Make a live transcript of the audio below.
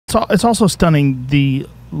It's also stunning the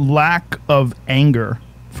lack of anger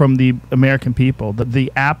from the American people,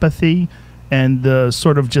 the apathy and the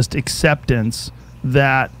sort of just acceptance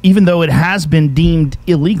that even though it has been deemed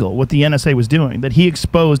illegal what the NSA was doing, that he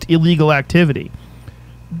exposed illegal activity,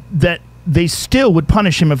 that they still would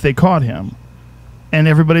punish him if they caught him. And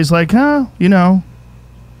everybody's like, huh, you know.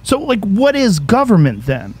 So, like, what is government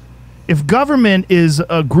then? If government is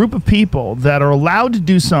a group of people that are allowed to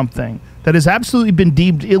do something that has absolutely been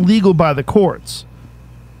deemed illegal by the courts,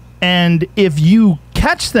 and if you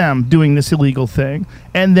catch them doing this illegal thing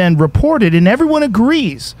and then report it and everyone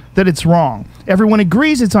agrees that it's wrong, everyone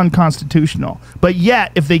agrees it's unconstitutional, but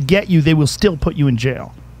yet if they get you, they will still put you in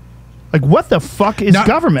jail. Like, what the fuck is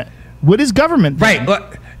government? What is government then?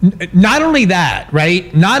 Right. Not only that,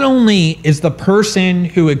 right? Not only is the person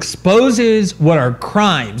who exposes what are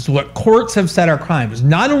crimes, what courts have said are crimes,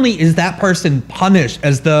 not only is that person punished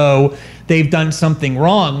as though they've done something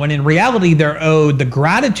wrong, when in reality they're owed the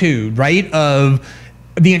gratitude, right, of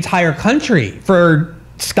the entire country for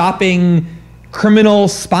stopping criminal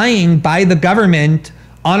spying by the government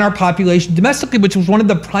on our population domestically, which was one of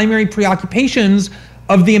the primary preoccupations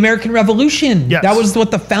of the American Revolution. Yes. That was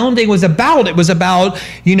what the founding was about. It was about,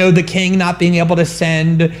 you know, the king not being able to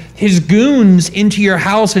send his goons into your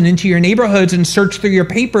house and into your neighborhoods and search through your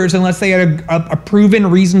papers unless they had a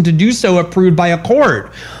proven reason to do so, approved by a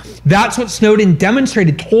court. That's what Snowden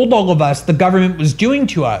demonstrated, told all of us the government was doing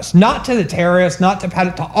to us, not to the terrorists, not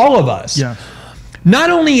to all of us. Yeah. Not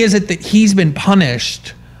only is it that he's been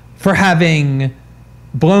punished for having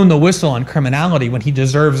blown the whistle on criminality when he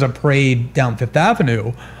deserves a parade down Fifth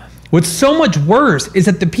Avenue, what's so much worse is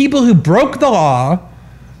that the people who broke the law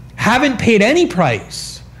haven't paid any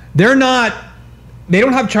price. They don't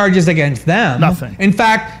have charges against them. Nothing. In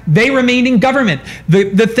fact, they remained in government.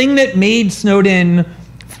 The thing that made Snowden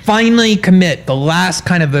finally commit, the last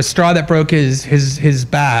kind of the straw that broke his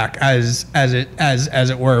back, as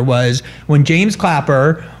it were, was when James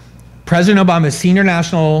Clapper, President Obama's senior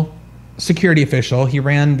national security official, he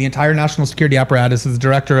ran the entire national security apparatus as the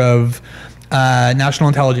director of national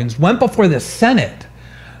intelligence, went before the Senate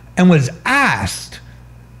and was asked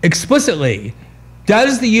explicitly,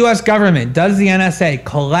 does the US government, does the NSA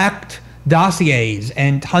collect dossiers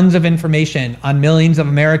and tons of information on millions of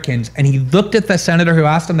Americans? And he looked at the senator who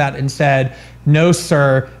asked him that and said, no,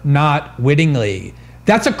 sir, not wittingly.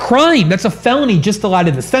 That's a crime. That's a felony just to lie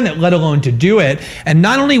to the Senate, let alone to do it. And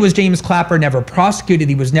not only was James Clapper never prosecuted,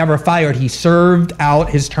 he was never fired. He served out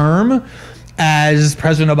his term as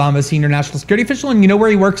President Obama's senior national security official. And you know where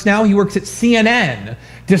he works now? He works at CNN,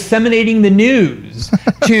 disseminating the news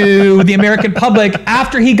to the American public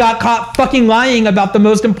after he got caught fucking lying about the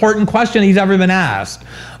most important question he's ever been asked.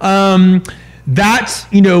 That's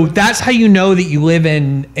how you know that you live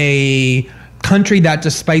in a country that,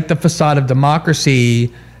 despite the facade of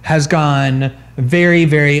democracy, has gone very,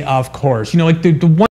 very off course. You know, like the one